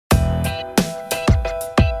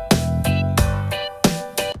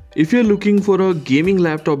If you're looking for a gaming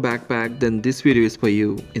laptop backpack, then this video is for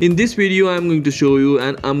you. In this video, I'm going to show you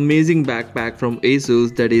an amazing backpack from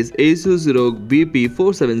Asus, that is Asus ROG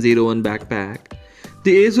BP4701 backpack.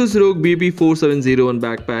 The Asus ROG BP4701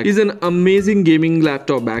 backpack is an amazing gaming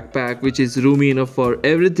laptop backpack which is roomy enough for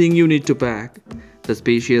everything you need to pack. The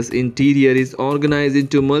spacious interior is organized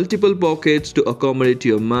into multiple pockets to accommodate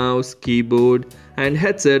your mouse, keyboard, and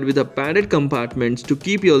headset with a padded compartments to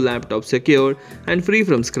keep your laptop secure and free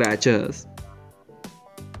from scratches.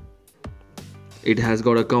 It has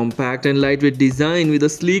got a compact and lightweight design with a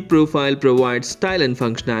sleek profile provides style and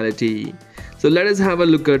functionality. So let us have a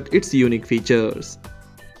look at its unique features.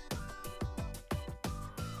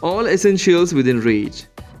 All essentials within reach.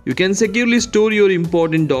 You can securely store your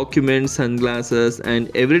important documents, sunglasses, and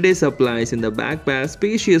everyday supplies in the backpack's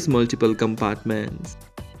spacious multiple compartments.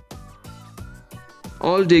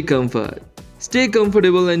 All-day comfort. Stay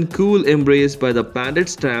comfortable and cool embraced by the padded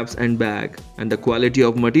straps and bag, and the quality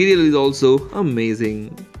of material is also amazing.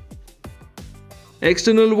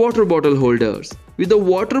 External water bottle holders. With the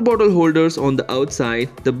water bottle holders on the outside,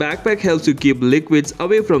 the backpack helps you keep liquids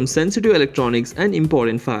away from sensitive electronics and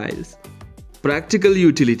important files. Practical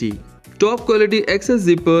utility. Top quality excess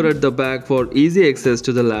zipper at the back for easy access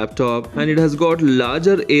to the laptop, and it has got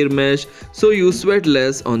larger air mesh so you sweat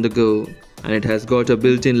less on the go. And it has got a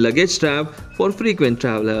built-in luggage strap for frequent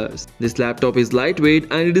travelers. This laptop is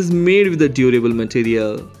lightweight and it is made with a durable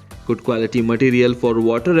material. Good quality material for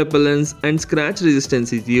water repellence and scratch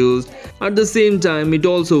resistance is used. At the same time, it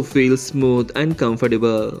also feels smooth and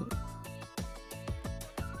comfortable.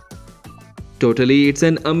 Totally, it's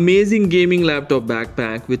an amazing gaming laptop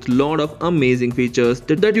backpack with lot of amazing features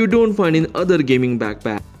that you don't find in other gaming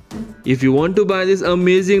backpacks. If you want to buy this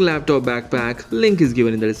amazing laptop backpack, link is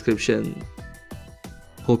given in the description.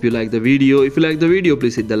 Hope you like the video. If you like the video,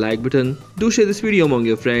 please hit the like button. Do share this video among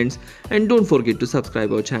your friends and don't forget to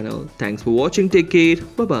subscribe our channel. Thanks for watching. Take care.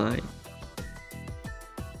 Bye bye.